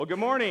Well, good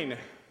morning.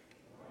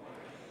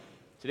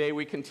 Today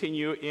we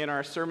continue in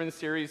our sermon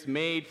series,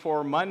 Made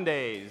for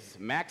Mondays,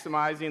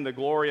 maximizing the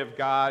glory of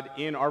God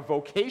in our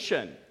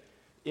vocation,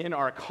 in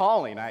our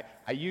calling. I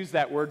use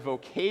that word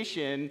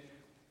vocation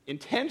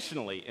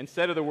intentionally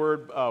instead of the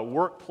word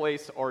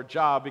workplace or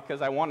job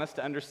because I want us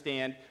to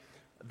understand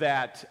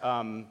that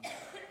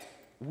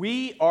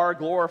we are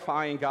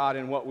glorifying God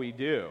in what we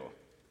do,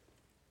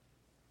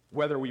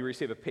 whether we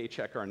receive a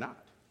paycheck or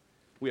not.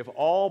 We have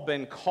all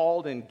been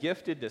called and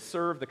gifted to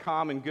serve the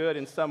common good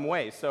in some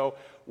way. So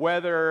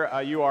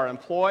whether you are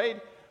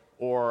employed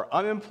or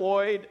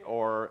unemployed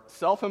or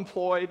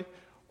self-employed,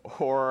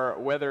 or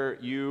whether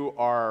you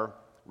are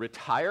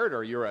retired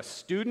or you're a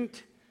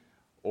student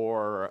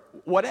or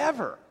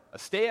whatever, a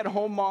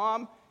stay-at-home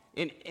mom,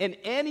 in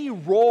any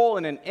role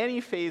and in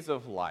any phase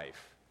of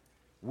life,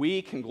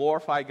 we can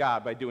glorify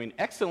God by doing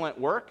excellent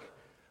work,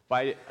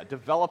 by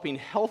developing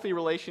healthy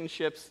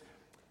relationships,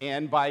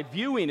 and by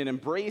viewing and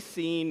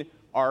embracing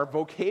our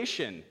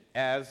vocation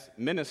as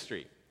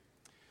ministry.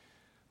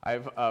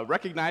 I've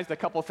recognized a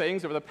couple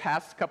things over the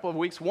past couple of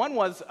weeks. One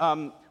was,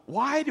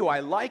 why do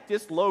I like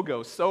this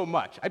logo so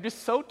much? I'm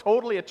just so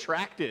totally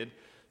attracted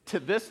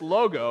to this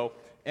logo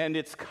and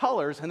its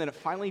colors, and then it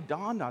finally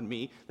dawned on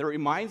me that it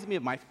reminds me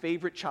of my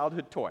favorite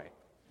childhood toy.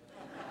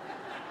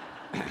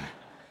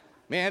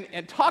 Man,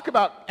 and talk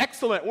about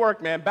excellent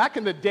work, man. Back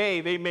in the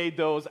day, they made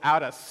those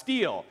out of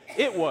steel.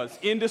 It was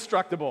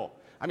indestructible.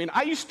 I mean,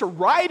 I used to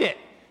ride it,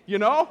 you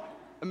know?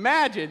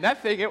 Imagine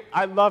that thing.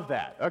 I love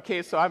that.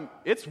 Okay, so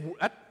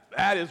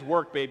that is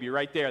work, baby,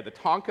 right there. The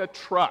Tonka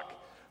truck.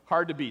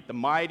 Hard to beat. The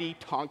mighty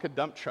Tonka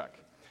dump truck.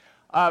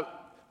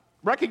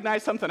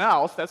 Recognize something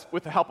else, that's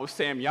with the help of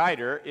Sam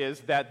Yider,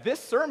 is that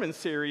this sermon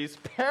series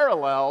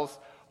parallels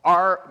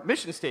our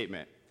mission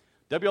statement.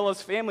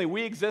 WLS family,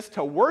 we exist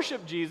to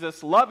worship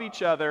Jesus, love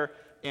each other,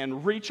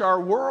 and reach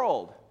our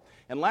world.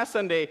 And last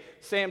Sunday,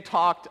 Sam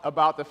talked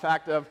about the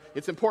fact of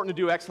it's important to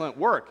do excellent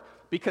work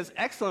because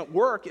excellent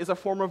work is a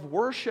form of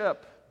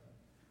worship.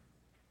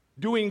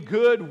 Doing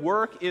good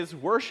work is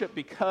worship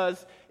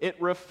because it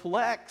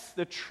reflects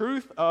the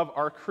truth of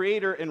our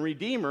Creator and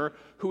Redeemer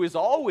who is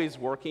always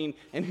working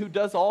and who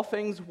does all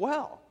things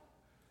well.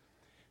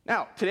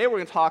 Now, today we're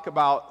going to talk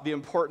about the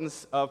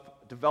importance of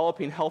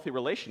developing healthy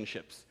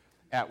relationships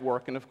at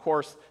work. And of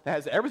course, that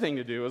has everything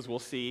to do, as we'll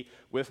see,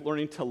 with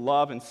learning to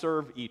love and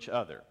serve each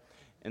other.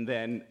 And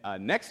then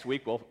next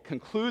week, we'll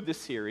conclude this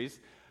series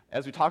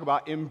as we talk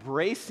about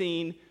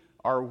embracing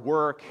our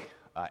work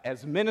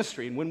as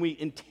ministry. And when we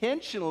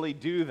intentionally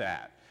do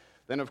that,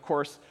 then of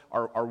course,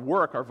 our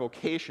work, our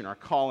vocation, our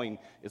calling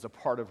is a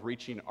part of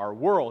reaching our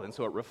world. And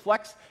so it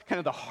reflects kind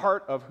of the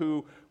heart of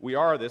who we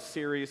are, this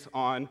series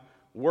on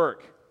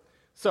work.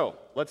 So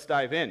let's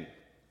dive in.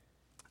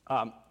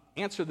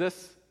 Answer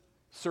this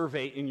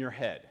survey in your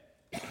head.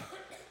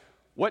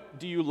 What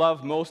do you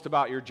love most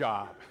about your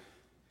job?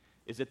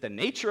 Is it the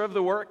nature of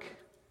the work?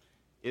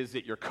 Is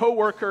it your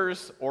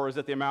coworkers? Or is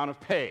it the amount of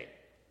pay?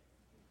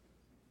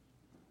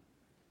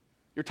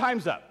 Your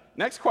time's up.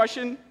 Next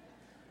question.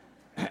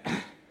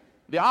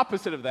 The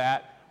opposite of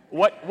that.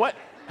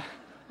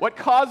 What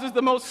causes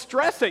the most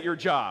stress at your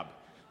job?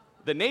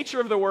 The nature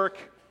of the work,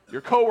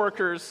 your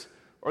coworkers,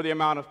 or the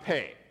amount of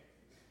pay?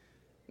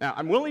 Now,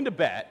 I'm willing to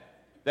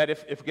bet that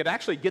if we could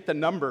actually get the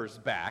numbers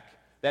back,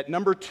 that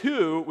number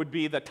 2 would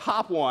be the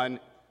top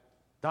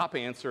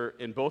answer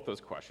in both those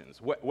questions.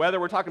 Whether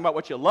we're talking about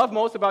what you love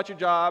most about your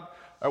job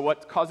or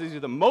what causes you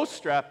the most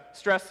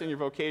stress in your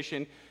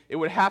vocation, it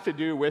would have to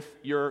do with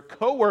your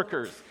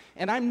coworkers.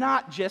 And I'm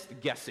not just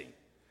guessing.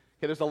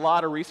 Okay, there's a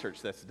lot of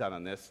research that's done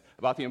on this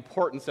about the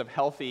importance of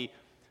healthy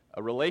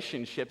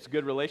relationships,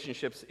 good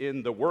relationships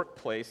in the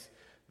workplace.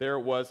 There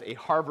was a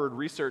Harvard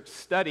research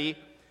study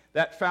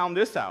that found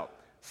this out.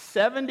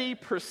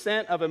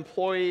 70% of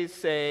employees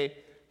say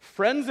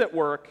friends at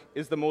work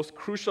is the most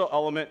crucial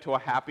element to a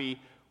happy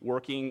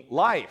working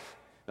life.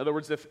 In other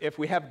words, if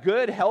we have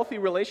good, healthy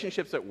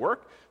relationships at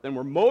work, then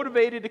we're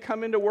motivated to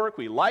come into work,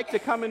 we like to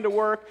come into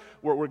work,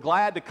 we're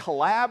glad to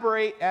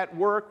collaborate at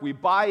work, we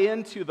buy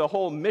into the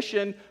whole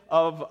mission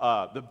of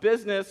the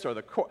business or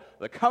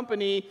the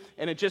company,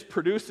 and it just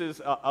produces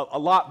a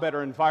lot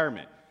better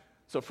environment.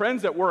 So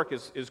friends at work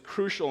is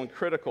crucial and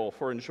critical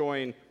for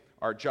enjoying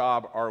our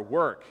job, our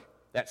work.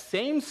 That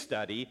same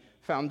study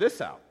found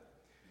this out.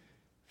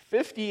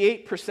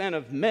 58%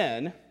 of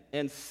men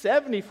and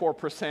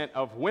 74%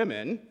 of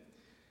women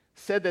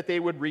said that they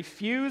would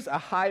refuse a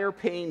higher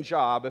paying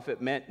job if it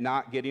meant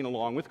not getting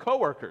along with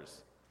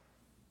coworkers.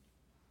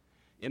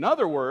 In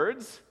other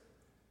words,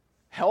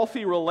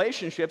 healthy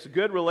relationships,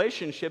 good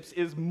relationships,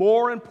 is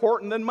more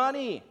important than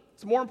money.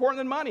 It's more important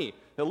than money,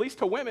 at least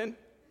to women.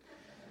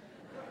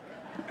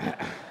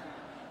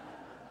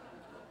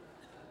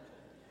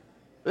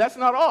 That's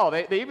not all.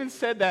 They even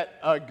said that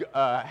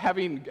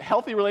having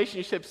healthy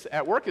relationships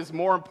at work is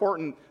more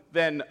important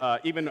than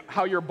even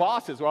how your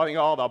boss is. Well, I think,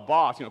 the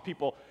boss,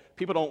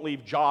 people don't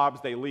leave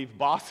jobs, they leave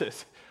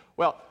bosses.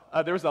 Well,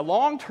 there was a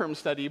long-term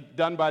study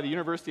done by the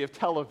University of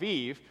Tel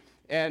Aviv,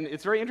 and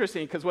it's very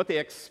interesting because what they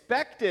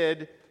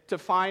expected to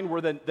find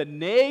were the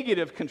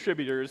negative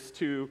contributors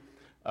to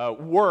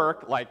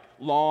work, like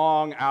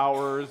long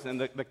hours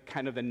and the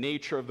kind of the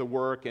nature of the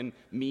work and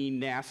mean,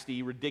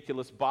 nasty,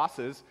 ridiculous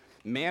bosses,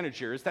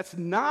 managers. That's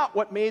not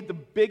what made the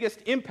biggest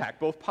impact,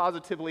 both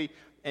positively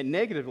and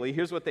negatively.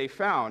 Here's what they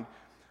found.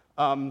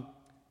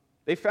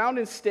 They found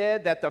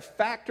instead that the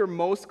factor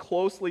most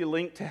closely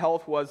linked to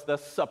health was the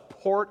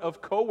support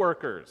of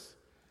coworkers.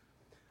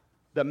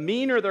 The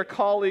meaner their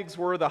colleagues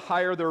were, the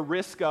higher their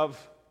risk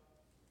of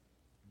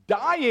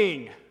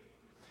dying.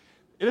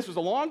 And this was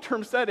a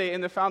long-term study,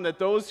 and they found that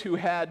those who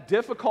had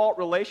difficult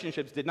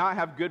relationships, did not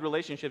have good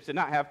relationships, did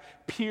not have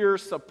peer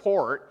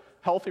support,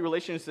 healthy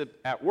relationships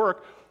at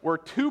work, were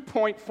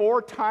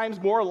 2.4 times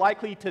more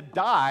likely to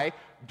die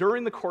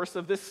during the course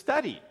of this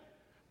study.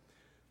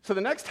 So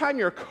the next time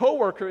your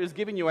coworker is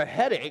giving you a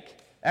headache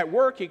at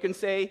work, you can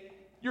say,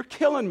 "You're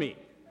killing me."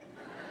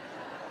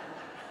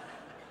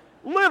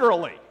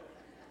 Literally.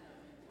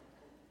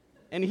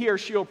 And he or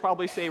she will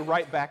probably say,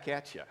 "Right back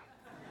at you."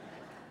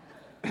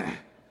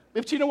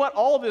 But you know what?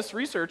 All of this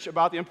research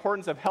about the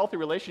importance of healthy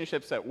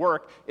relationships at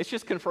work, it's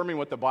just confirming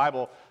what the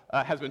Bible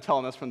has been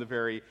telling us from the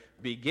very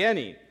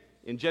beginning.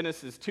 In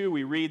Genesis 2,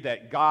 we read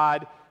that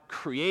God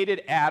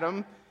created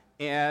Adam,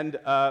 and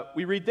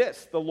we read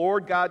this: "The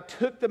Lord God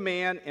took the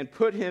man and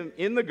put him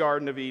in the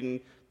Garden of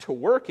Eden to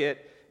work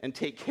it and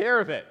take care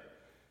of it."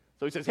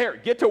 So he says, "Here,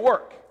 get to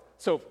work."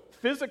 So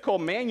physical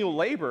manual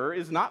labor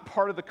is not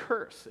part of the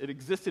curse. It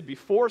existed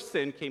before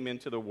sin came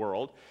into the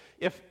world.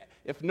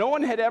 If no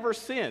one had ever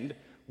sinned,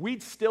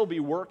 we'd still be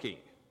working,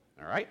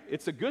 all right?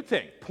 It's a good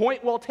thing.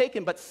 Point well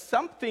taken, but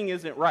something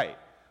isn't right.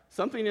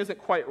 Something isn't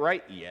quite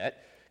right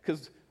yet,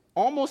 because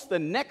almost the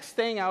next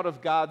thing out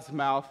of God's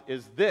mouth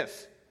is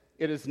this: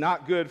 "It is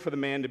not good for the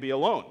man to be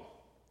alone."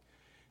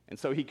 And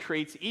so he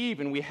creates Eve,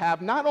 and we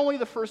have not only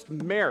the first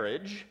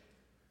marriage,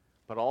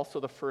 but also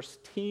the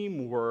first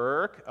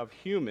teamwork of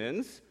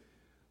humans,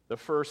 the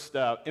first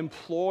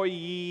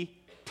employee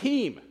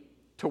team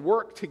to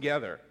work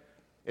together.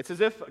 It's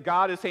as if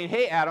God is saying,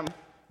 "Hey, Adam,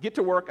 get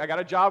to work. I got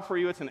a job for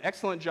you. It's an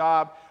excellent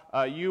job.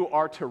 You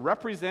are to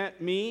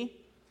represent me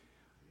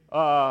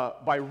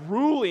by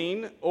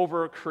ruling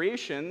over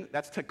creation."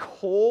 That's to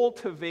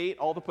cultivate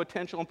all the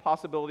potential and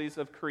possibilities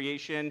of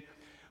creation.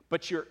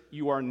 But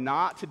you are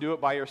not to do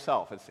it by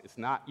yourself. It's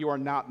not. You are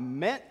not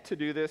meant to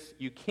do this.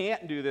 You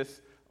can't do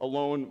this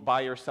alone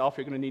by yourself.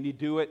 You're going to need to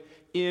do it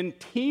in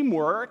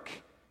teamwork,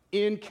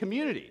 in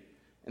community.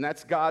 And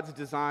that's God's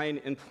design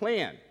and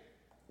plan.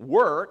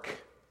 Work,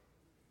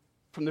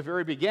 from the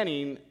very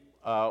beginning,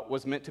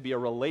 was meant to be a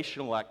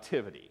relational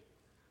activity.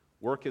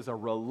 Work is a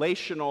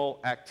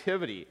relational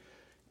activity.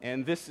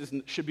 And this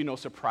should be no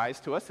surprise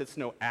to us. It's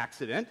no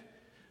accident.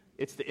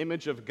 It's the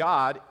image of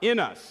God in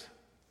us.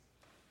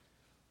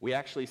 We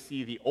actually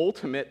see the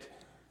ultimate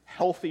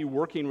healthy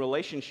working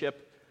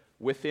relationship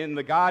within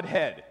the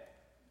Godhead.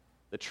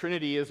 The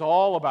Trinity is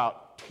all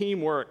about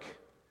teamwork.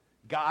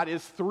 God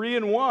is 3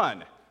 in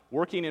 1,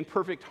 working in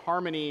perfect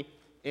harmony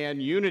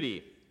and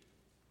unity.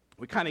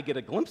 We kind of get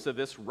a glimpse of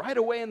this right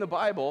away in the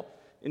Bible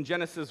in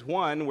Genesis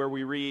 1, where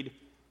we read,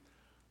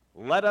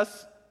 "Let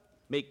us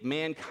make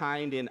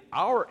mankind in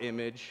our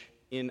image,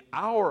 in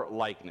our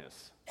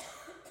likeness."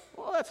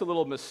 Well, that's a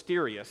little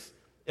mysterious.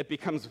 It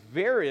becomes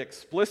very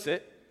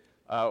explicit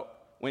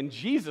when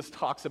Jesus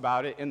talks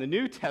about it in the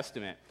New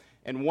Testament.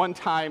 And one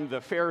time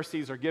the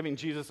Pharisees are giving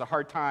Jesus a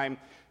hard time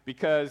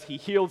because he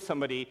healed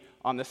somebody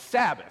on the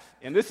Sabbath.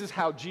 And this is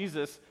how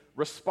Jesus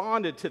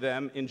responded to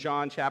them in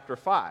John chapter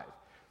 5.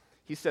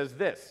 He says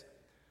this: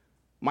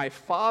 "My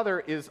Father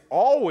is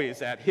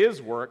always at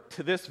his work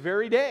to this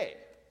very day."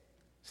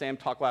 Sam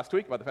talked last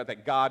week about the fact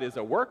that God is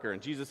a worker.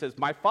 And Jesus says,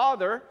 "My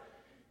Father,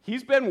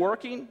 he's been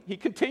working. He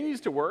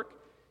continues to work.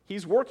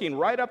 He's working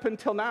right up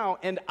until now,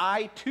 and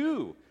I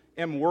too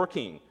am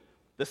working.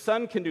 The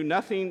Son can do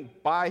nothing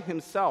by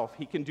himself.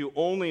 He can do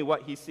only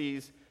what he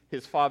sees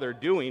his Father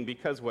doing,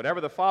 because whatever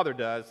the Father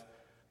does,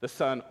 the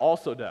Son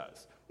also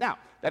does." Now,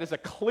 that is a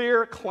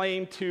clear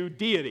claim to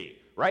deity,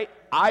 right?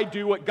 I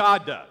do what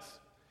God does.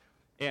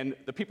 And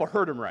the people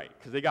heard him right,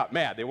 because they got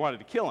mad. They wanted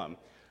to kill him.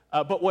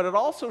 But what it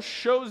also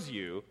shows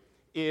you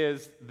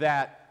is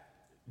that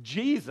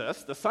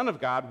Jesus, the Son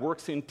of God,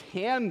 works in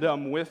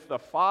tandem with the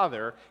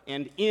Father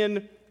and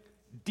in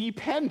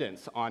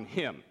dependence on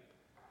him.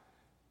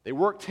 They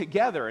work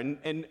together,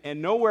 and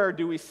nowhere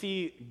do we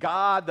see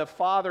God the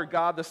Father,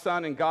 God the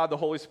Son, and God the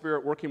Holy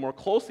Spirit working more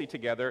closely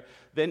together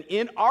than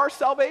in our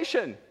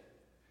salvation.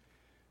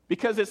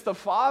 Because it's the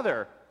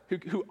Father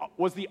who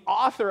was the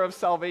author of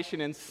salvation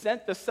and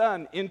sent the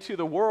Son into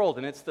the world,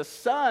 and it's the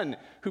Son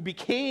who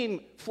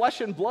became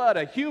flesh and blood,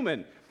 a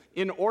human,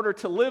 in order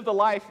to live the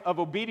life of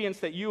obedience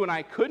that you and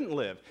I couldn't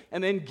live,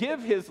 and then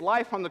give his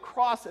life on the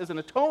cross as an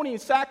atoning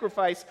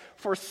sacrifice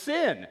for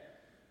sin,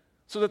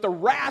 so that the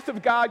wrath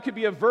of God could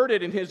be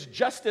averted and his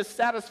justice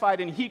satisfied,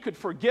 and he could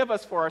forgive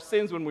us for our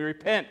sins when we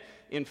repent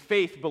in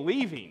faith,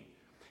 believing.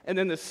 And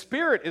then the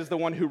Spirit is the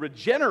one who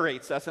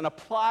regenerates us and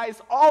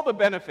applies all the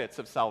benefits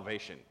of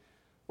salvation.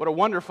 What a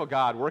wonderful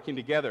God working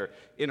together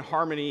in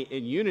harmony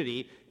and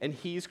unity, and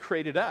He's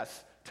created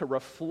us to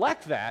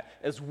reflect that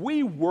as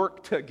we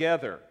work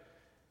together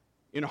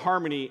in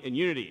harmony and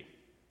unity.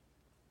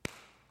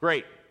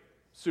 Great.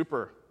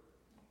 Super.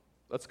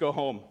 Let's go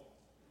home.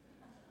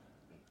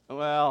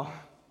 Well,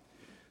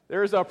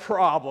 there's a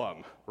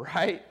problem,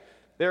 right?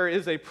 There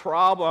is a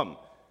problem.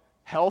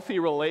 Healthy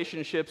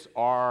relationships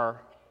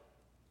are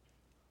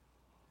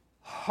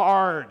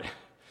hard,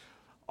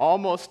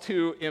 almost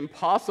to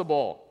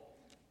impossible.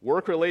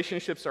 Work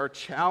relationships are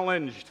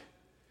challenged.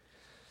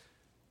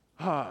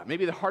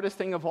 Maybe the hardest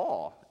thing of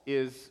all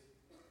is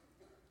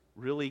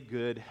really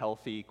good,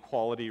 healthy,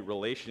 quality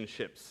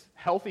relationships.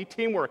 Healthy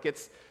teamwork,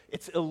 it's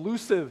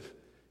elusive,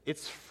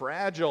 it's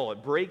fragile,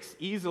 it breaks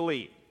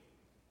easily.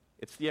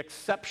 It's the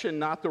exception,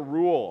 not the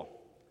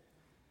rule.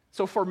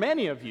 So for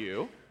many of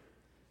you,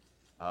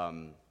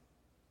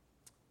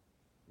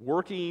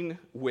 working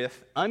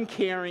with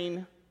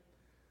uncaring,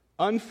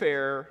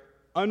 unfair,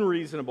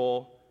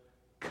 unreasonable,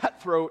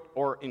 cutthroat,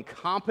 or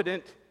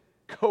incompetent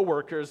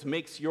coworkers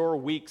makes your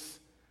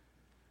weeks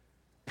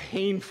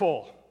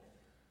painful.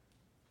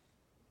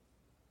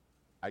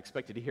 I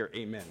expected to hear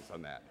amens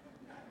on that,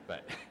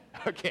 but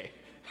okay.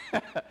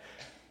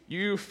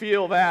 You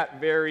feel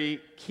that very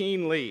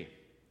keenly,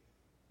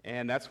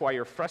 and that's why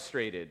you're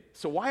frustrated.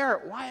 So why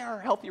are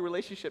healthy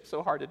relationships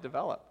so hard to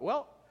develop?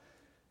 Well,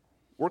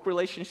 work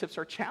relationships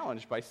are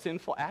challenged by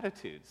sinful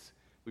attitudes.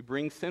 We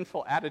bring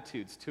sinful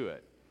attitudes to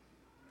it.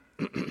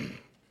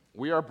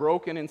 We are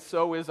broken, and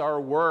so is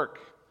our work.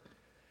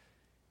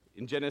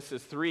 In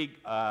Genesis 3,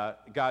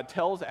 God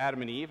tells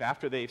Adam and Eve,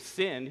 after they've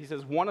sinned, He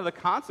says, one of the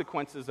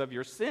consequences of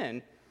your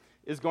sin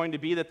is going to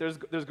be that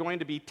there's going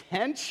to be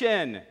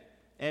tension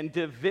and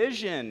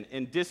division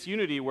and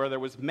disunity where there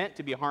was meant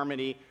to be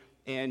harmony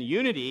and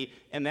unity,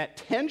 and that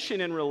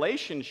tension in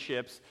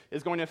relationships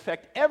is going to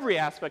affect every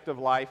aspect of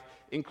life,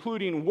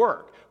 including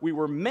work. We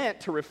were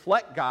meant to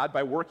reflect God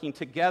by working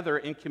together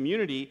in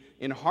community,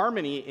 in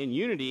harmony, in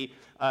unity,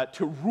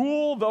 to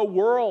rule the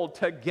world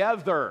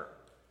together.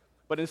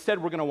 But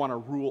instead, we're going to want to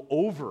rule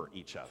over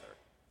each other.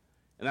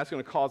 And that's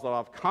going to cause a lot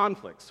of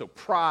conflict. So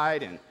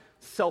pride and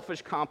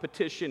selfish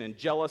competition and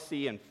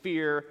jealousy and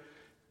fear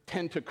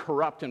tend to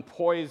corrupt and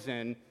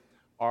poison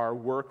our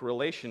work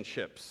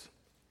relationships.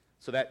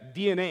 So that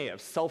DNA of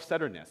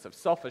self-centeredness, of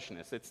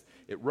selfishness,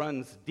 it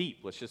runs deep.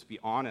 Let's just be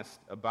honest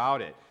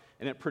about it.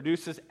 And it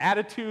produces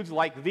attitudes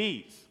like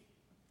these.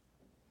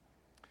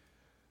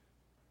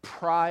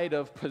 Pride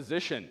of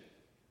position.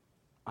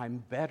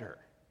 I'm better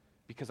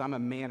because I'm a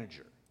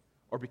manager,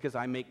 or because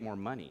I make more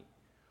money,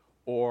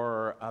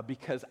 or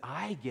because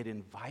I get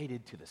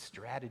invited to the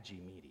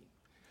strategy meeting,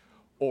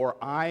 or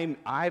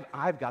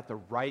I've got the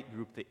right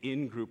group, the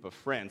in-group of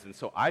friends, and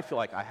so I feel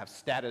like I have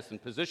status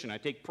and position. I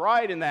take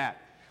pride in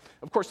that.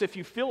 Of course, if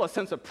you feel a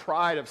sense of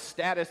pride, of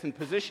status and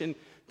position,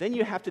 then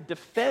you have to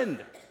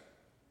defend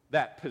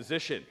that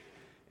position.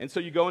 And so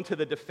you go into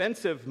the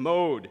defensive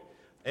mode,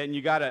 and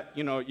you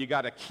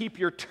gotta keep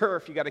your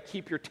turf, you gotta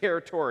keep your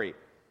territory,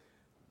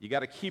 you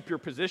gotta keep your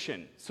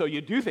position. So you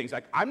do things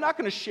like, I'm not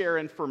gonna share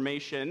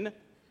information,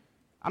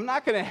 I'm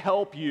not gonna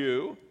help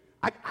you,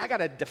 I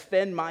gotta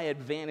defend my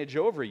advantage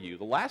over you.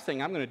 The last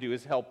thing I'm gonna do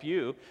is help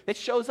you. It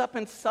shows up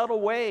in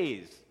subtle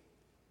ways.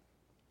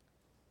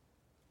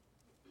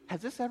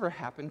 Has this ever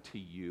happened to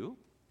you?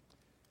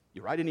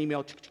 You write an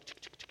email,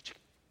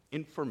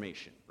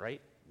 information,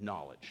 right?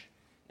 Knowledge.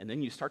 And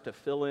then you start to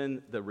fill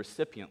in the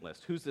recipient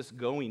list. Who's this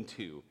going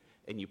to?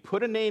 And you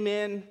put a name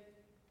in,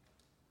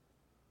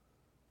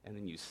 and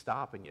then you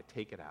stop and you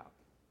take it out.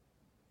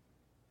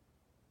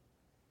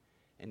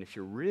 And if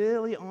you're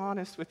really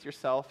honest with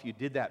yourself, you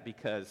did that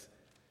because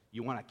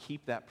you want to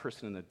keep that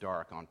person in the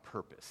dark on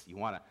purpose. You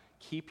want to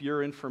keep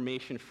your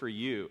information for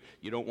you.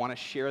 You don't want to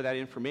share that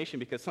information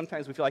because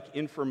sometimes we feel like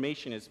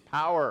information is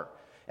power.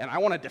 And I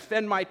want to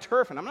defend my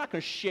turf, and I'm not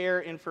going to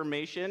share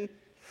information.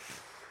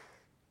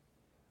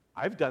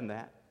 I've done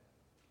that.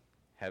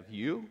 Have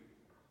you?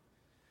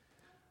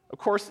 Of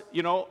course,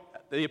 the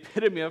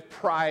epitome of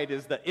pride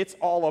is the it's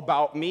all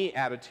about me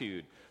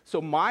attitude.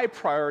 So my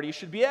priority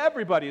should be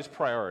everybody's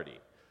priority.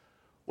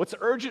 What's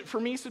urgent for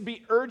me should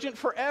be urgent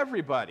for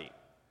everybody.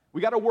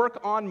 We got to work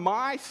on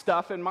my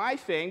stuff and my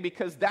thing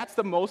because that's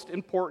the most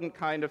important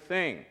kind of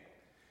thing.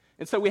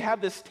 And so we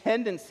have this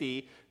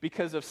tendency,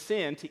 because of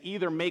sin, to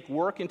either make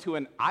work into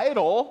an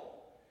idol,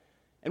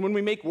 and when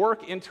we make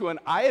work into an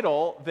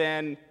idol,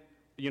 then,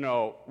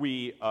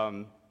 we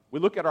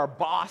look at our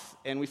boss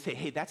and we say,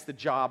 hey, that's the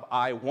job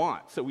I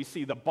want. So we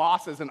see the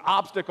boss as an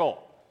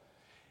obstacle,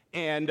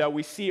 and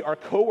we see our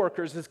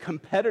coworkers as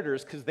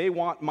competitors because they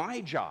want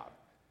my job.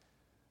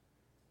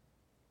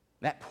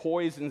 That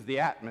poisons the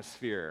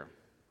atmosphere.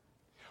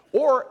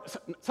 Or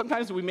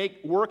sometimes we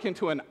make work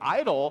into an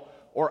idol,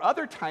 or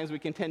other times we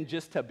can tend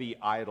just to be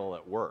idle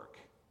at work.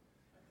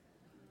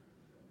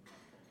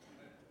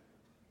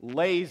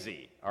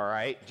 Lazy, all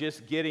right,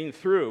 just getting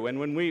through. And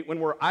when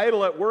we're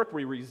idle at work,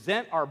 we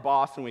resent our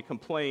boss and we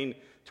complain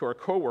to our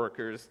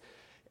coworkers.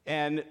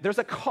 And there's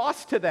a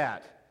cost to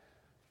that.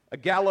 A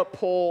Gallup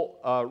poll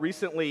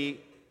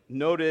recently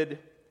noted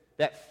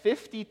that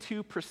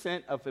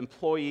 52% of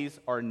employees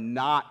are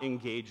not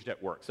engaged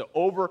at work. So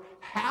over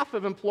half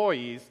of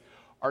employees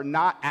are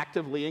not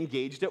actively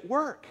engaged at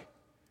work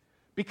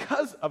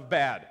because of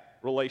bad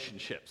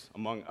relationships,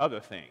 among other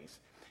things.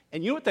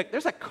 And you know what?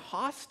 There's a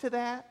cost to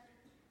that.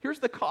 Here's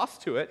the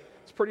cost to it.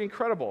 It's pretty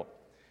incredible.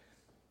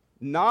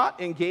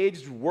 Not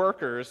engaged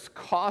workers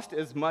cost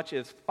as much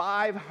as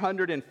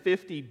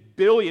 $550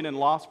 billion in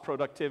lost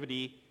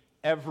productivity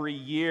every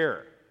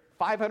year.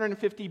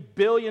 $550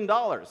 billion.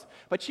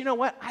 But you know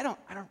what? I don't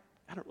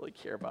really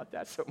care about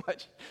that so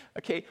much.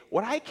 Okay,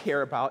 what I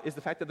care about is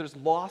the fact that there's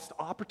lost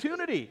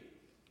opportunity.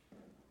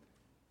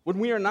 When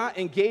we are not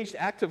engaged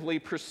actively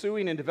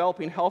pursuing and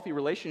developing healthy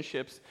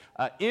relationships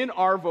in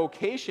our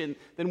vocation,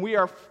 then we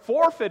are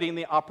forfeiting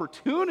the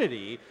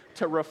opportunity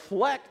to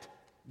reflect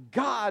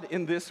God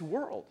in this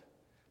world,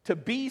 to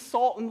be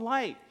salt and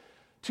light,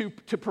 to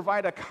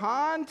provide a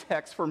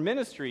context for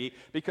ministry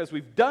because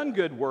we've done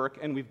good work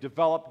and we've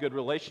developed good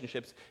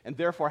relationships and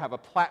therefore have a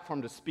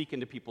platform to speak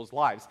into people's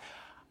lives.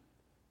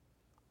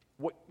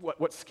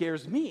 What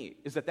scares me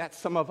is that that's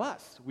some of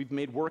us. We've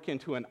made work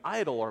into an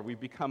idol, or we've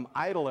become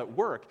idle at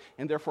work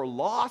and therefore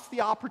lost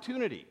the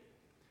opportunity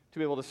to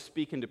be able to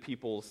speak into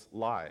people's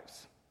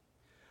lives.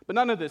 But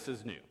none of this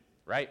is new,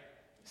 right?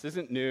 This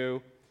isn't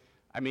new.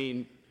 I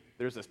mean,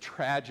 there's a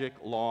tragic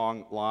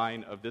long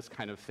line of this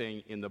kind of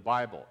thing in the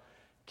Bible.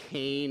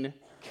 Cain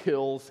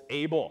kills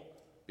Abel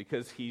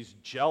because he's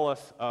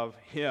jealous of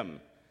him.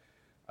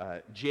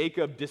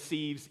 Jacob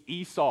deceives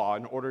Esau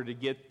in order to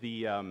get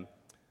the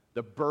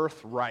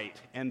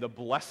birthright and the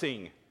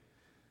blessing.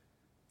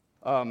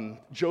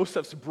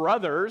 Joseph's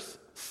brothers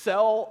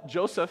sell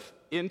Joseph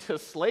into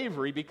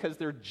slavery because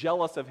they're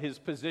jealous of his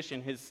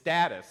position, his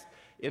status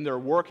in their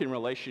working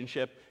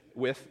relationship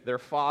with their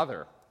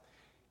father.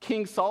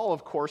 King Saul,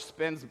 of course,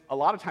 spends a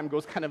lot of time,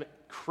 goes kind of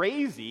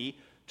crazy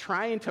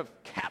trying to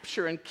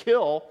capture and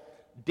kill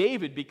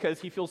David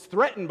because he feels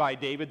threatened by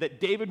David,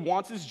 that David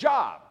wants his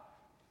job.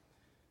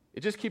 It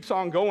just keeps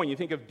on going. You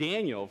think of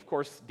Daniel. Of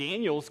course,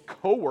 Daniel's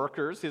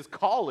co-workers, his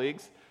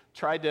colleagues,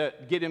 tried to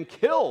get him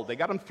killed. They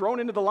got him thrown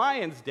into the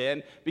lion's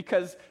den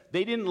because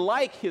they didn't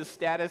like his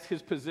status,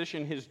 his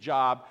position, his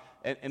job,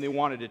 and they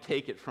wanted to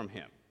take it from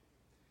him.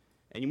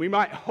 And we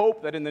might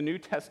hope that in the New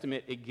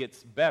Testament it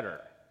gets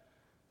better.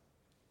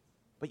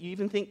 But you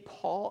even think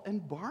Paul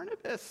and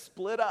Barnabas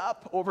split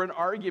up over an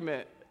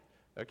argument,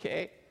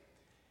 okay?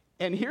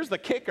 And here's the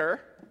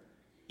kicker.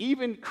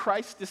 Even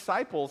Christ's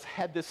disciples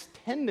had this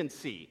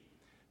tendency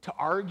to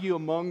argue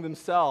among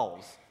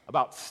themselves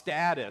about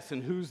status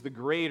and who's the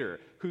greater,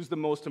 who's the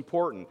most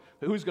important,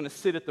 who's going to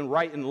sit at the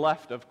right and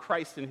left of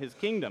Christ in his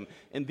kingdom,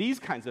 and these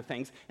kinds of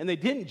things. And they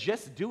didn't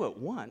just do it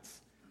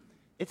once.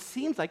 It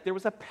seems like there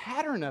was a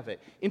pattern of it.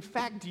 In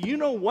fact, do you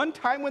know one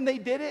time when they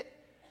did it?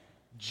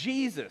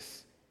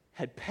 Jesus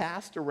had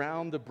passed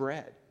around the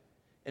bread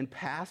and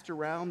passed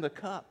around the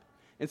cup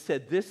and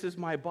said, "This is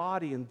my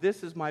body and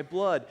this is my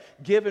blood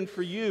given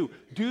for you.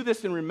 Do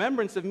this in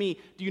remembrance of me."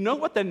 Do you know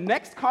what the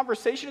next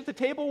conversation at the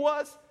table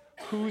was?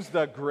 Who's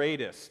the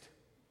greatest?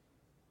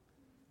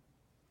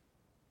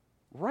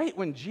 Right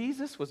when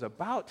Jesus was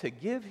about to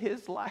give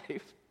his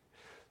life,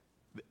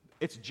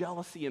 it's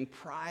jealousy and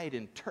pride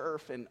and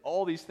turf and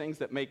all these things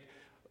that make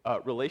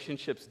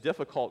relationships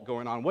difficult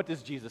going on. What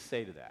does Jesus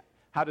say to that?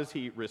 How does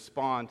he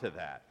respond to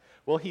that?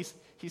 Well, he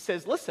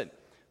says, listen,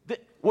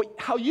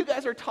 how you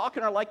guys are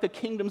talking are like the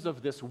kingdoms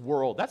of this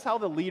world. That's how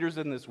the leaders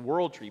in this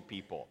world treat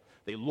people.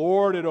 They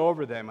lord it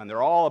over them, and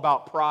they're all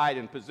about pride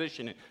and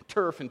position and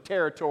turf and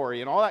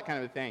territory and all that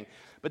kind of thing.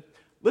 But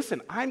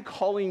listen, I'm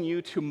calling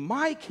you to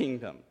my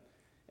kingdom,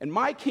 and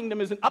my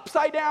kingdom is an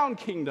upside-down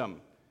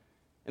kingdom.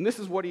 And this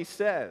is what he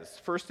says,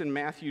 first in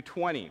Matthew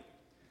 20.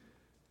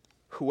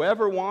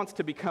 "Whoever wants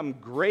to become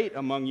great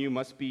among you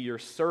must be your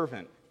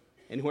servant,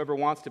 and whoever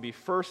wants to be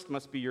first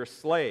must be your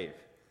slave.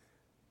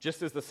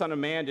 Just as the Son of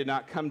Man did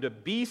not come to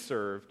be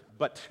served,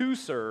 but to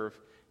serve,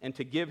 and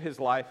to give his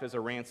life as a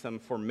ransom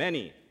for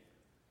many."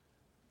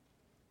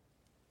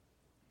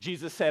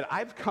 Jesus said,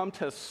 I've come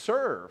to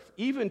serve,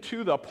 even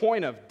to the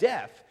point of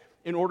death,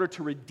 in order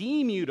to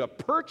redeem you, to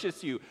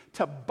purchase you,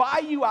 to buy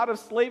you out of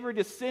slavery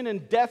to sin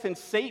and death and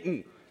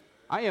Satan.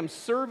 I am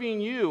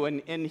serving you,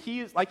 and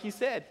he is, like he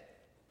said,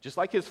 just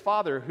like his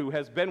Father, who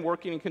has been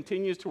working and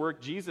continues to work,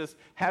 Jesus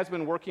has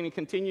been working and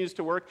continues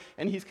to work,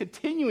 and he's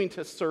continuing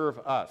to serve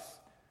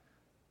us.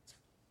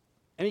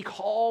 And he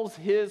calls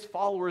his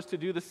followers to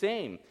do the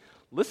same.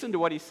 Listen to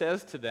what he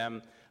says to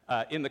them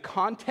in the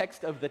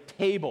context of the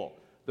table.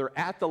 They're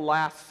at the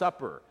Last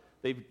Supper.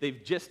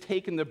 They've just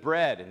taken the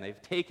bread, and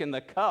they've taken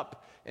the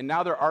cup, and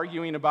now they're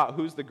arguing about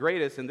who's the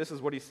greatest, and this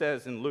is what he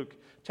says in Luke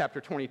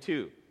chapter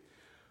 22.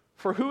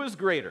 "For who is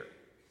greater,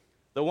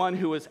 the one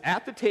who is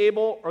at the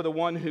table or the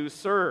one who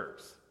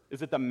serves?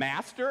 Is it the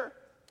master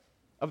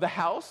of the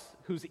house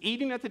who's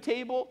eating at the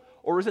table,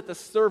 or is it the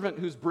servant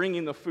who's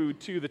bringing the food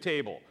to the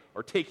table,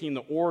 or taking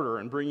the order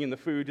and bringing the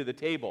food to the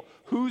table?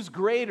 Who's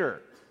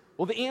greater?"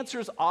 Well, the answer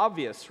is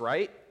obvious,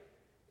 right?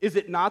 Is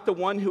it not the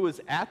one who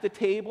is at the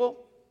table?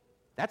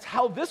 That's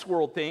how this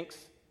world thinks.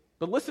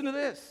 But listen to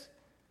this.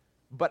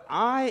 But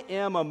I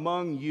am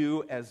among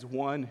you as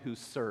one who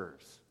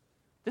serves.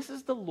 This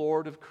is the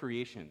Lord of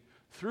creation,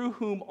 through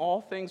whom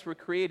all things were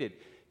created.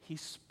 He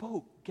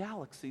spoke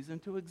galaxies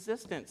into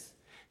existence.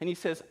 And he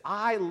says,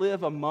 I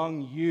live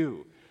among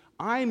you.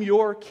 I'm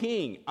your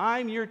king.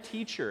 I'm your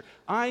teacher.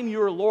 I'm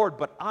your Lord.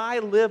 But I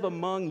live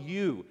among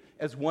you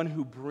as one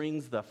who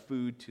brings the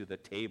food to the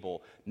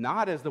table,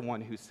 not as the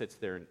one who sits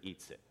there and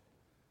eats it.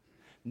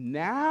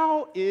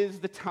 Now is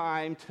the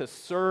time to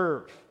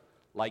serve,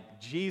 like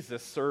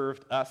Jesus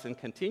served us and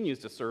continues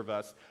to serve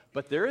us.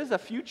 But there is a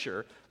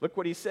future. Look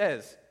what he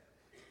says.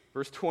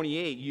 Verse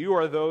 28, you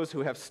are those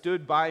who have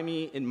stood by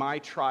me in my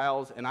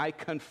trials, and I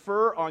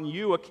confer on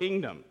you a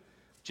kingdom,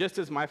 just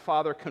as my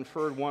Father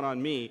conferred one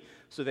on me,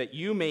 so that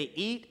you may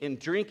eat and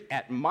drink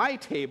at my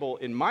table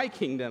in my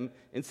kingdom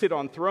and sit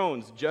on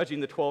thrones, judging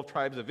the 12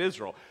 tribes of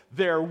Israel.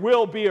 There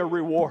will be a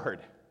reward.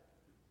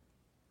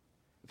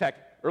 In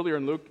fact, earlier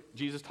in Luke,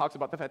 Jesus talks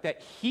about the fact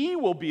that he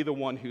will be the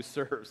one who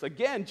serves.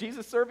 Again,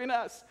 Jesus serving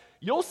us.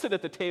 You'll sit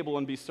at the table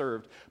and be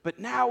served. But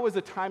now is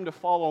the time to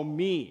follow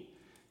me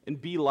and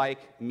be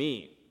like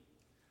me.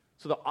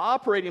 So the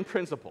operating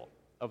principle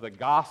of the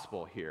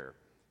gospel here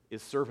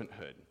is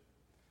servanthood.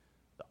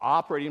 The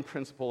operating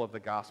principle of the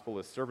gospel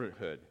is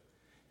servanthood.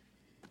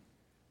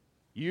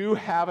 You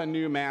have a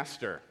new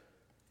master.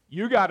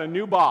 You got a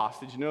new boss.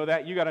 Did you know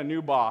that? You got a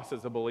new boss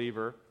as a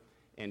believer,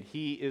 and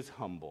he is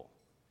humble.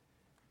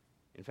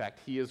 In fact,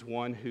 he is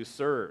one who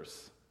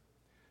serves.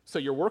 So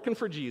you're working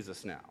for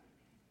Jesus now.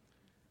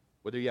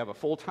 Whether you have a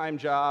full-time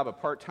job, a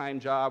part-time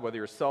job, whether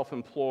you're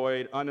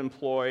self-employed,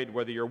 unemployed,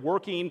 whether you're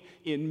working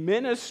in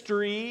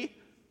ministry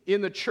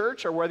in the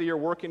church, or whether you're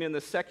working in the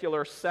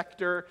secular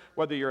sector,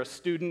 whether you're a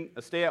student,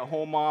 a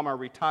stay-at-home mom, or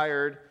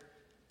retired,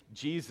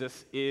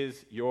 Jesus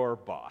is your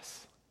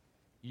boss.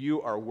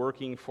 You are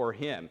working for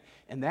him.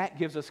 And that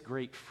gives us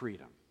great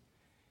freedom.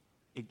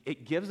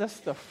 It gives us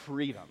the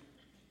freedom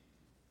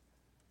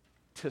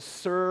to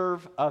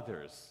serve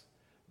others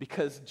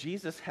because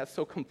Jesus has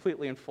so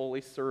completely and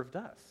fully served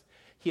us.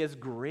 He has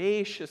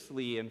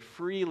graciously and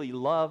freely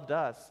loved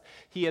us.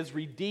 He has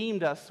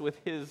redeemed us with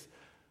his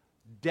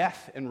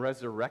death and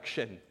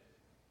resurrection.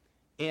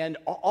 And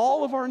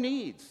all of our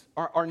needs,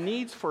 our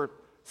needs for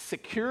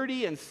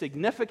security and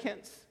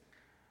significance,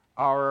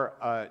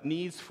 our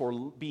needs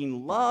for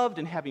being loved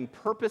and having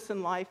purpose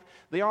in life,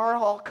 they are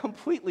all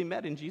completely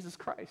met in Jesus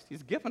Christ.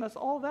 He's given us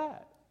all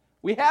that.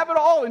 We have it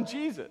all in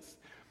Jesus.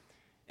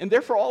 And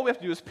therefore, all we have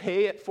to do is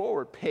pay it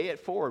forward. Pay it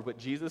forward. What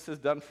Jesus has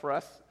done for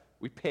us,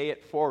 we pay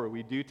it forward.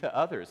 We do to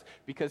others.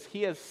 Because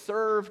he has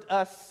served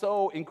us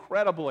so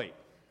incredibly.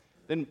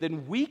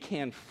 Then we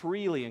can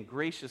freely and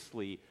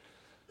graciously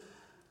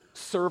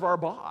serve our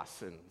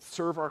boss and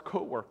serve our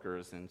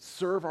coworkers and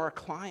serve our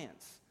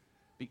clients.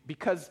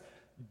 Because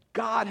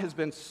God has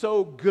been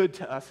so good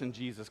to us in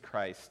Jesus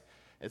Christ.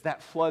 As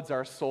that floods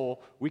our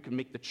soul, we can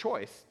make the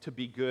choice to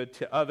be good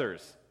to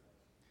others.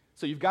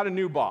 So you've got a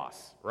new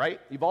boss, right?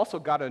 You've also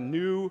got a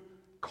new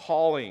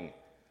calling,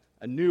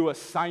 a new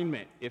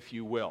assignment, if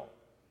you will.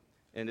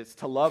 And it's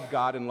to love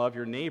God and love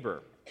your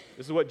neighbor.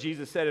 This is what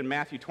Jesus said in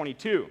Matthew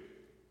 22.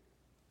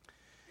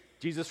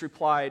 Jesus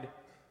replied,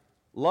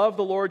 love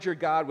the Lord your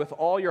God with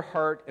all your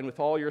heart and with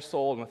all your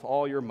soul and with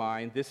all your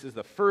mind. This is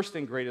the first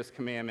and greatest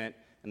commandment.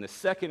 And the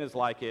second is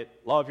like it,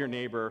 love your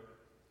neighbor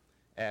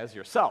as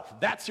yourself.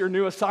 That's your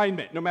new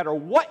assignment. No matter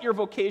what your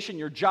vocation,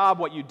 your job,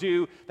 what you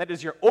do, that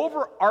is your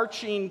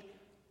overarching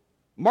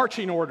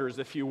marching orders,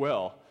 if you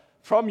will,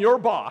 from your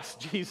boss,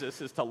 Jesus,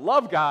 is to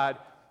love God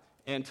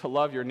and to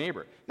love your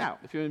neighbor. Now,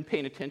 if you've been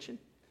paying attention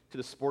to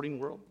the sporting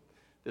world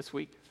this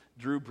week,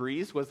 Drew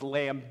Brees was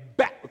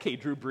lambasted. Okay,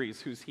 Drew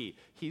Brees, who's he?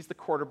 He's the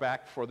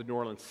quarterback for the New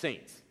Orleans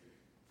Saints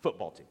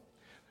football team.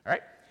 All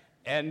right?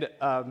 And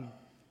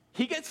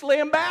he gets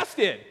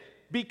lambasted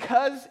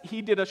because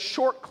he did a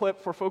short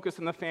clip for Focus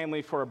on the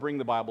Family for a Bring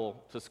the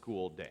Bible to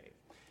School day.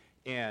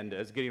 And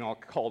is getting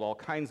called all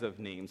kinds of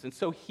names. And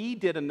so he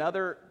did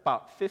another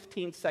about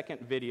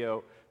 15-second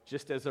video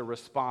just as a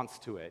response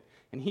to it.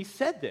 And he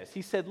said this.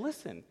 He said,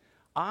 listen,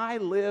 I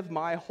live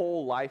my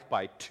whole life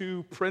by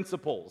two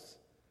principles.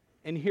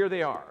 And here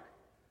they are.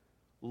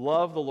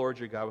 Love the Lord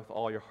your God with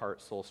all your heart,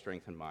 soul,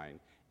 strength, and mind.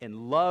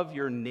 And love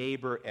your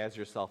neighbor as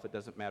yourself. It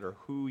doesn't matter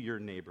who your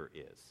neighbor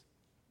is.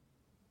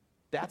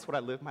 That's what I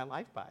live my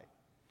life by.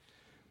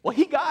 Well,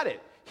 he got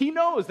it. He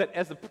knows that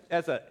as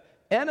a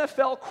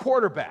NFL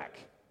quarterback,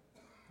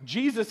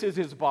 Jesus is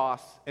his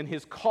boss, and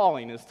his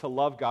calling is to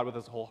love God with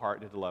his whole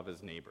heart and to love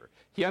his neighbor.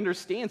 He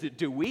understands it.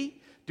 Do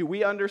we? Do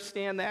we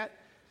understand that?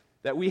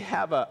 That we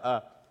have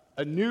a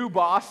new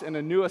boss and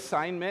a new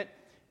assignment,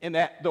 and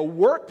that the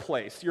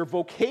workplace, your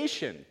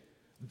vocation,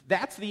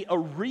 that's the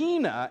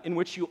arena in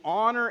which you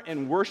honor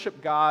and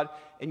worship God,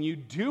 and you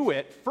do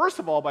it, first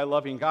of all, by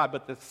loving God,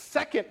 but the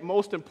second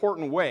most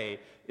important way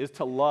is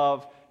to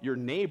love your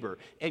neighbor.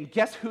 And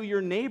guess who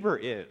your neighbor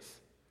is?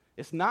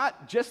 It's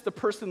not just the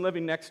person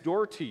living next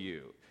door to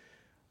you.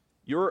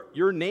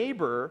 Your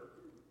neighbor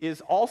is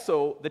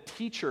also the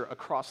teacher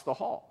across the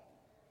hall,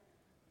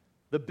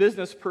 the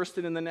business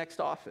person in the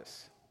next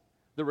office,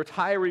 the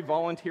retiree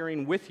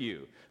volunteering with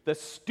you, the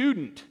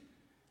student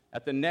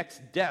at the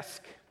next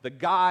desk, the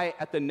guy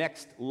at the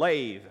next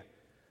lathe,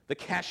 the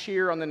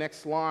cashier on the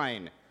next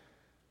line,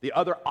 the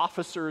other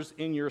officers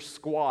in your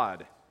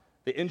squad,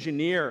 the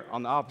engineer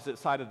on the opposite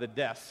side of the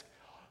desk.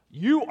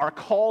 You are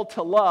called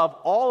to love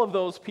all of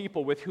those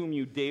people with whom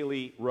you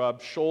daily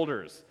rub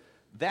shoulders.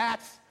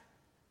 That's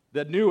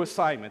the new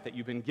assignment that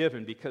you've been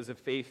given because of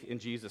faith in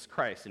Jesus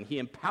Christ, and he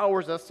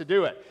empowers us to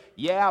do it.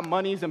 Yeah,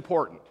 money's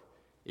important.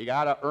 You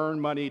got to earn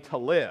money to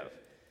live.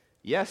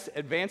 Yes,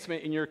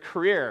 advancement in your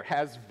career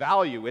has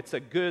value. It's a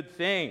good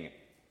thing.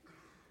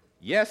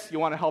 Yes, you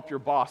want to help your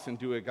boss and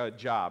do a good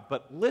job,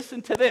 but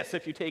listen to this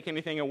if you take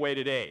anything away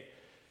today.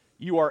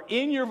 You are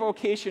in your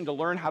vocation to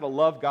learn how to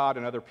love God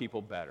and other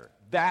people better.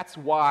 That's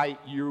why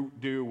you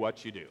do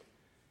what you do.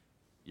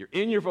 You're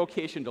in your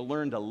vocation to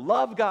learn to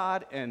love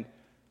God and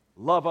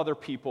love other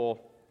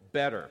people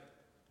better.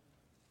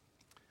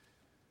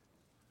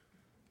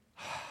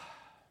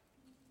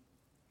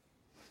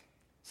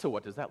 So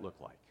what does that look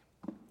like?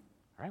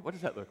 All right, what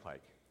does that look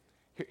like?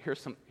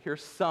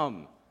 Here's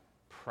some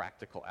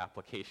practical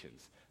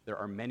applications. There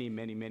are many,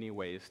 many, many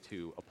ways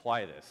to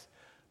apply this.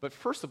 But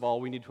first of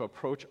all, we need to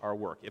approach our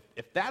work.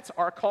 If that's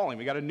our calling,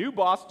 we got a new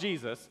boss,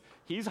 Jesus.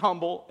 He's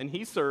humble, and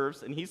he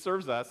serves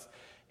us.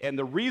 And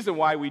the reason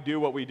why we do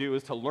what we do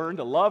is to learn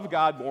to love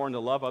God more and to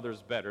love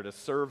others better, to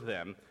serve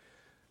them.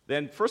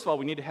 Then, first of all,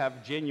 we need to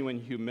have genuine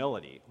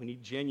humility. We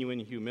need genuine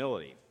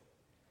humility.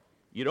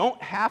 You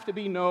don't have to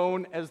be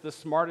known as the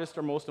smartest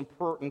or most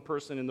important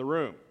person in the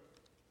room.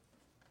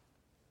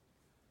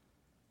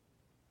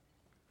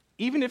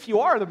 Even if you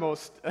are the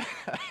most,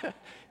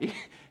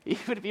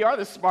 even if you are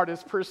the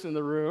smartest person in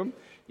the room,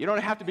 you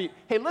don't have to be.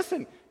 Hey,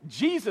 listen,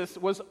 Jesus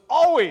was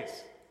always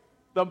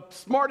the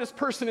smartest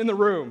person in the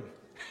room,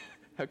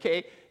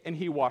 okay? And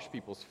he washed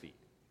people's feet,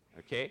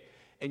 okay?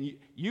 And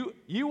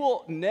you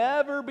will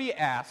never be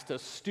asked to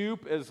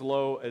stoop as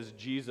low as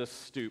Jesus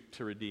stooped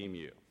to redeem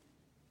you.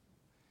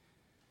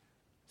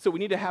 So we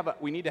need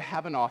to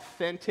have an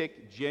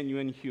authentic,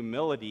 genuine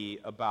humility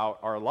about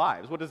our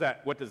lives. What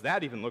does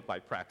that even look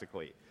like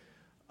practically?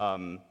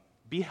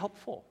 Be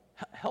helpful.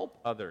 Help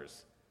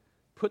others.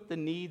 Put the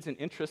needs and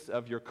interests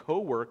of your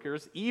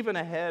coworkers even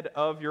ahead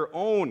of your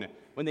own.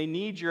 When they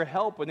need your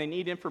help, when they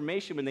need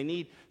information, when they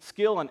need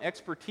skill and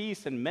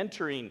expertise and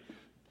mentoring,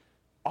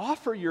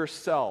 offer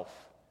yourself.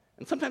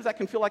 And sometimes that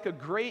can feel like a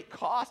great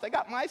cost. I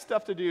got my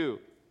stuff to do.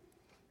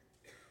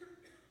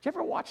 Did you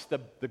ever watch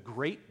the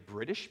Great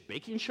British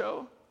Baking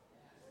Show?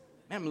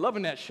 Man, I'm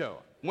loving that show.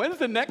 When's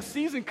the next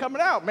season coming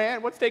out,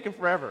 man? What's taking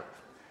forever?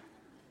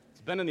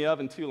 It's been in the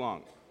oven too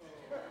long.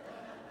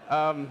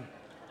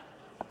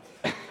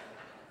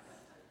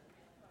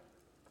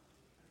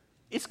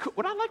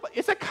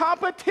 It's a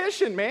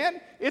competition,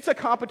 man. It's a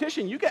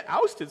competition. You get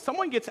ousted.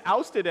 Someone gets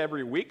ousted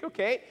every week,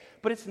 okay?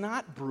 But it's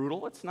not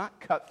brutal. It's not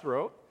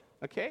cutthroat,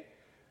 okay?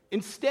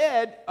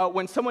 Instead,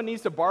 when someone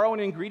needs to borrow an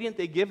ingredient,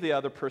 they give the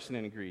other person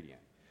an ingredient.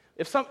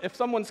 If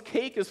someone's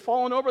cake is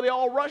falling over, they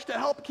all rush to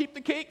help keep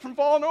the cake from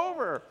falling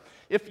over.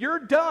 If you're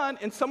done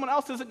and someone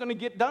else isn't going to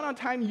get done on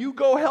time, you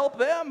go help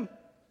them.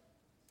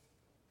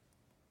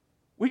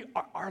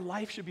 Our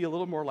life should be a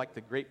little more like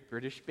the Great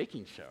British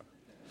Baking Show,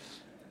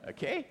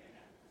 okay?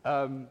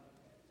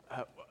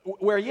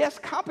 Where, yes,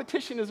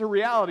 competition is a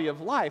reality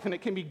of life, and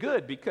it can be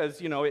good because,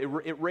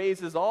 it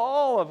raises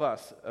all of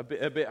us a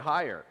bit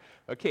higher,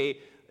 okay,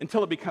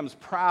 until it becomes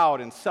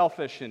proud and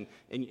selfish and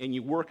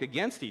you work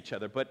against each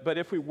other. But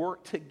if we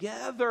work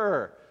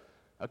together,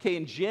 okay,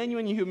 in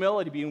genuine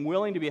humility, being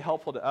willing to be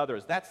helpful to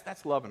others,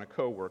 that's loving a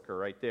coworker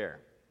right there.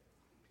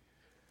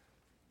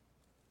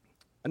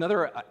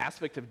 Another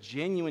aspect of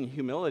genuine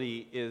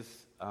humility is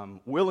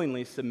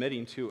willingly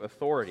submitting to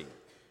authority.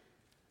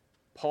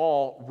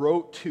 Paul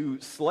wrote to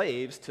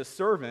slaves, to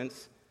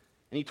servants,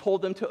 and he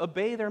told them to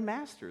obey their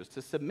masters,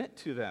 to submit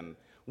to them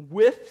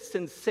with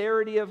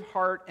sincerity of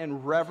heart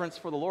and reverence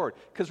for the Lord.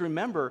 Because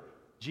remember,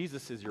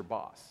 Jesus is your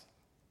boss.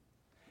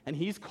 And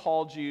he's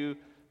called you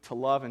to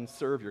love and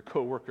serve your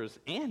coworkers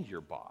and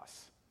your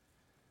boss.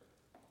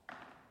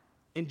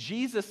 And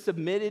Jesus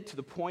submitted to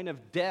the point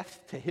of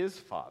death to his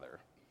Father.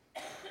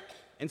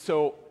 And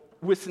so,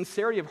 with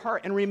sincerity of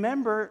heart, and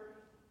remember,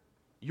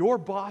 your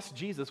boss,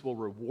 Jesus, will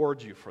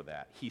reward you for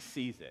that. He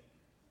sees it.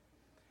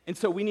 And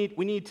so we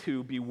need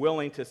to be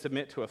willing to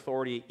submit to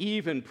authority,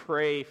 even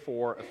pray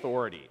for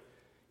authority.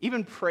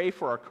 Even pray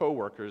for our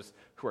coworkers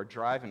who are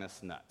driving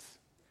us nuts.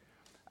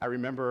 I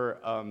remember,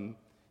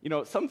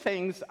 some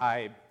things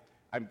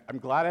I'm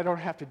glad I don't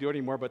have to do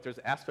anymore, but there's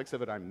aspects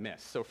of it I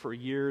miss. So for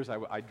years,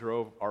 I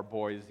drove our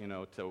boys,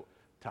 to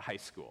high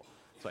school.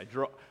 So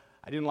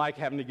I didn't like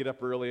having to get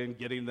up early and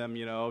getting them,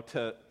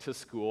 to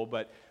school,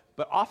 but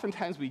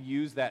oftentimes we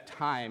use that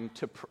time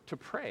to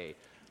pray.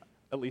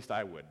 At least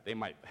I would. They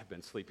might have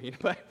been sleeping,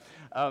 but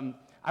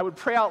I would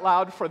pray out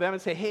loud for them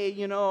and say, hey,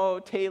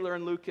 Taylor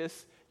and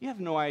Lucas, you have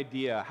no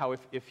idea how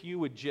if you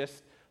would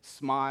just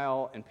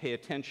smile and pay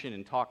attention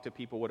and talk to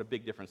people, what a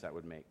big difference that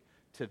would make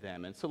to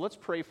them. And so let's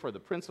pray for the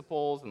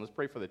principals, and let's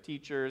pray for the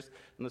teachers,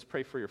 and let's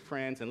pray for your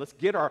friends, and let's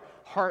get our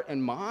heart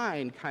and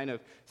mind kind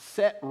of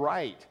set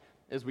right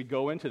as we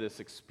go into this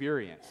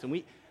experience.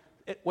 And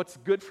what's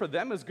good for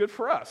them is good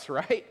for us,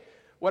 right?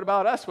 What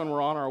about us when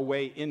we're on our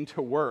way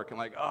into work and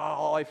like, oh,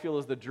 all I feel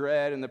is the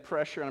dread and the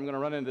pressure, and I'm going to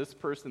run into this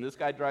person, this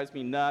guy drives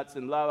me nuts,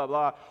 and blah, blah,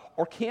 blah.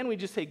 Or can we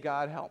just say,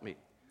 God, help me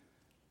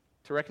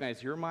to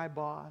recognize you're my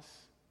boss,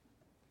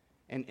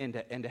 and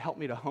to help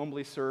me to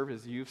humbly serve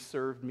as you've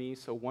served me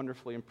so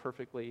wonderfully and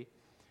perfectly,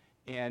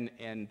 and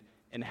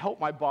help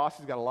my boss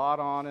who's got a lot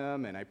on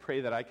him, and I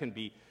pray that I can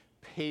be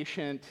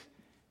patient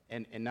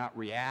and not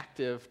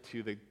reactive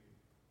to the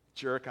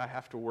jerk I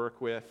have to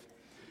work with,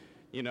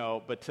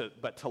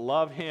 but to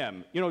love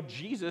him.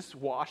 Jesus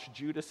washed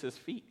Judas's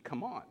feet.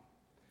 Come on.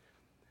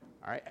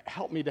 All right,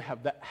 help me to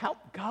have that. Help,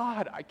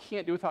 God, I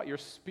can't do without your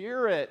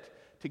Spirit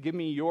to give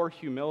me your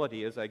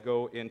humility as I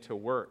go into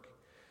work.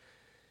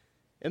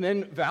 And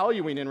then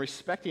valuing and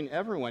respecting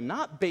everyone,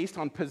 not based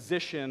on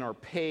position or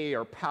pay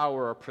or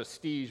power or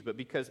prestige, but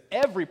because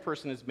every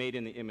person is made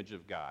in the image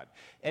of God.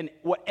 And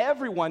what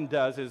everyone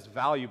does is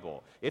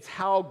valuable. It's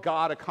how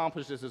God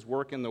accomplishes his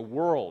work in the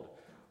world.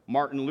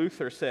 Martin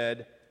Luther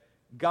said,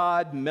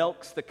 God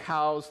milks the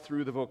cows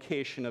through the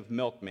vocation of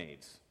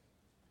milkmaids.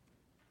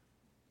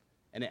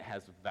 And it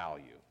has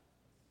value.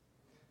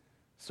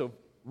 So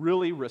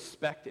really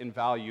respect and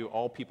value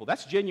all people.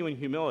 That's genuine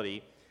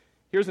humility.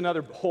 Here's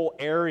another whole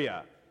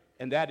area,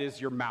 and that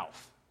is your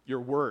mouth, your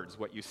words,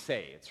 what you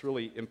say. It's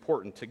really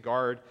important to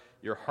guard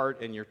your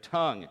heart and your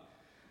tongue.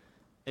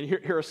 And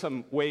here are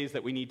some ways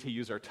that we need to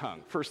use our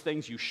tongue. First,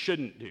 things you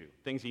shouldn't do,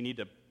 things you need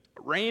to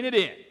rein it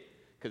in,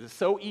 because it's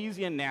so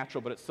easy and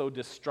natural, but it's so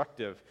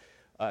destructive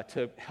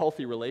to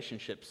healthy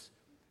relationships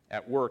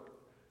at work.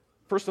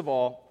 First of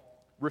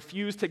all,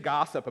 refuse to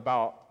gossip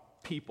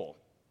about people.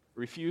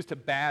 Refuse to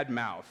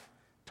badmouth,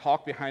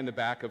 talk behind the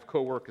back of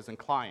coworkers and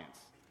clients.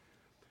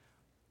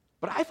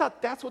 But I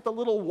thought that's what the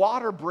little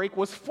water break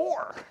was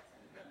for.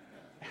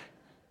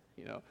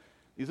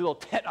 These little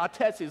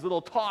tete-a-tetes, these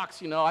little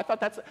talks, I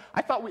thought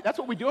that's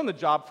what we do on the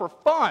job for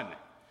fun,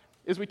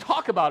 is we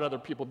talk about other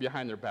people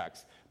behind their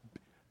backs.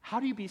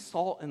 How do you be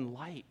salt and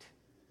light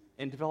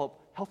and develop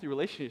healthy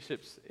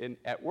relationships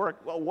at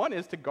work? Well, one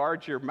is to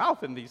guard your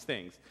mouth in these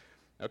things,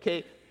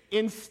 okay?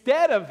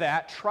 Instead of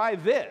that, try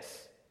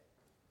this.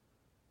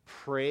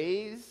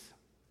 Praise,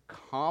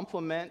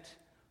 compliment,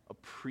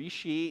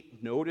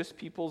 appreciate, notice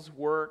people's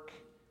work,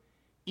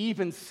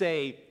 even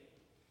say,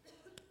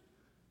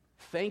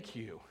 thank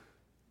you.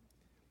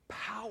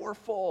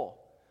 Powerful.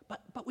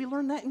 But we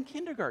learned that in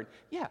kindergarten.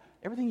 Yeah,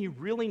 everything you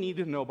really need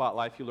to know about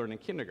life you learn in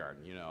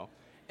kindergarten,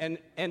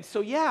 And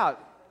so, yeah,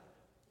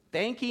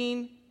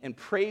 thanking and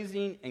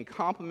praising and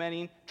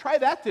complimenting, try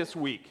that this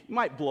week. You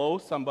might blow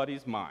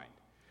somebody's mind,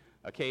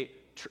 okay?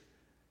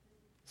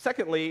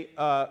 Secondly,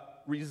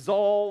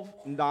 resolve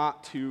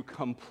not to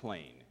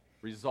complain.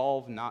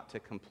 Resolve not to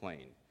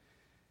complain.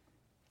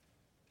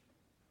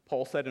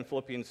 Paul said in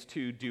Philippians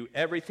 2, do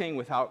everything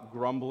without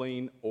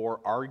grumbling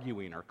or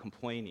arguing or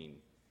complaining.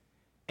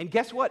 And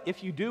guess what?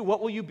 If you do,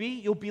 what will you be?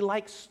 You'll be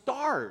like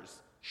stars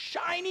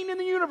shining in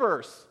the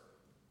universe.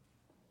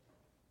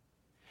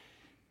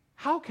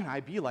 How can I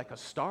be like a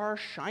star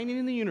shining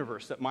in the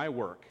universe at my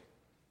work?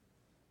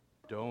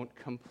 Don't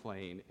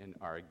complain and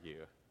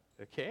argue,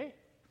 okay?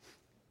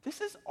 This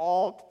is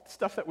all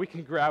stuff that we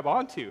can grab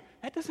onto.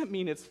 That doesn't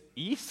mean it's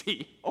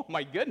easy. Oh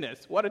my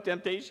goodness, what a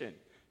temptation,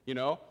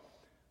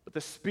 But the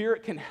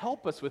Spirit can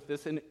help us with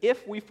this, and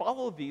if we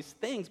follow these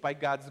things by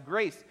God's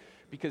grace,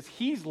 because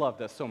He's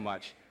loved us so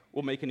much,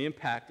 we'll make an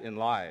impact in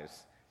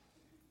lives.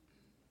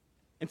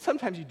 And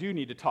sometimes you do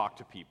need to talk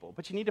to people,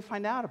 but you need to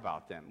find out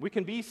about them. We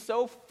can be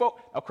so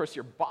of course,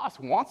 your boss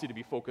wants you to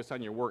be focused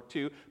on your work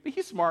too, but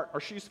he's smart or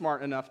she's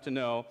smart enough to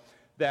know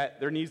that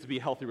there needs to be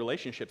healthy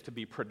relationships to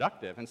be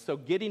productive. And so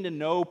getting to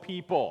know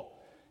people,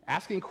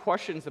 asking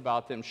questions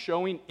about them,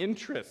 showing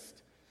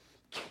interest,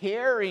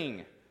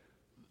 caring.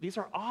 These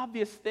are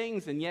obvious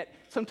things, and yet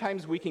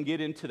sometimes we can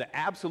get into the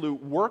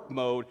absolute work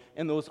mode,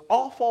 and those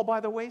all fall by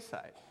the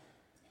wayside.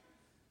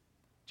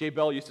 Jay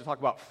Bell used to talk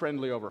about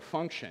friendly over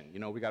function.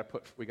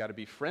 We got to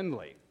be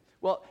friendly.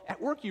 Well,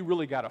 at work you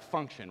really got to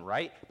function,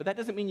 right? But that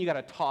doesn't mean you got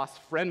to toss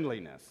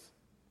friendliness.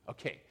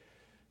 Okay,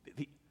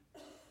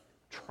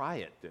 try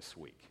it this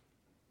week.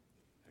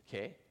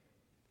 Okay,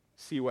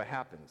 see what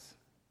happens.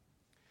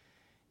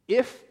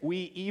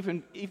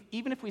 Even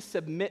if we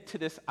submit to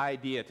this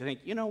idea to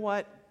think, you know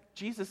what,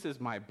 Jesus is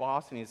my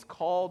boss and He's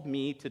called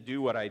me to do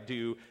what I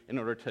do in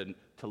order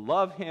to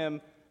love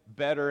Him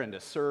better and to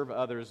serve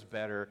others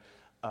better.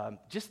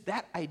 Just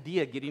that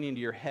idea getting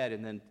into your head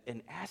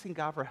and asking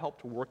God for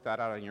help to work that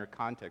out in your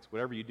context,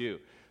 whatever you do,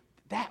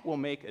 that will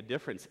make a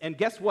difference. And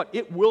guess what?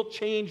 It will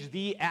change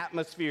the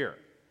atmosphere.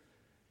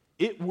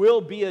 It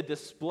will be a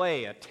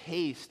display, a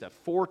taste, a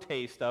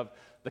foretaste of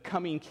the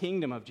coming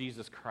kingdom of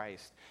Jesus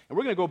Christ. And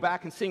we're going to go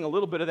back and sing a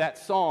little bit of that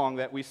song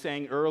that we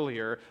sang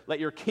earlier, Let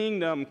Your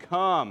Kingdom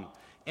Come.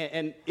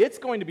 And it's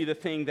going to be the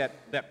thing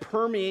that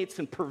permeates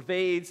and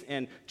pervades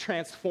and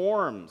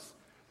transforms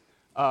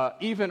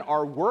even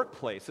our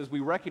workplace, as we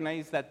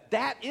recognize that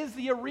that is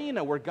the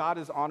arena where God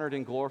is honored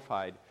and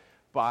glorified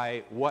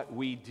by what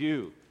we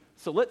do.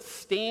 So let's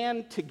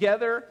stand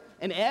together,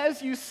 and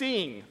as you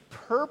sing,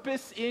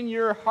 purpose in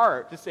your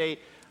heart to say,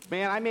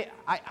 man,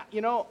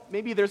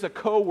 maybe there's a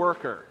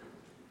coworker.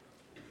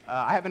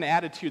 I have an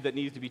attitude that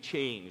needs to be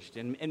changed,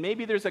 and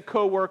maybe there's a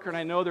coworker, and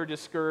I know they're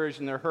discouraged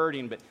and they're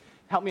hurting, but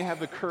help me have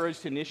the courage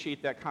to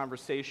initiate that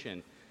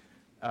conversation.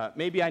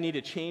 Maybe I need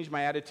to change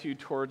my attitude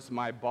towards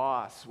my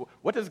boss.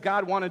 What does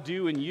God want to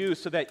do in you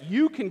so that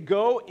you can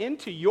go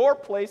into your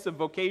place of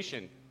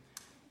vocation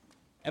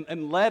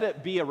and let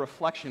it be a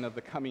reflection of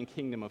the coming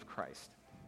kingdom of Christ?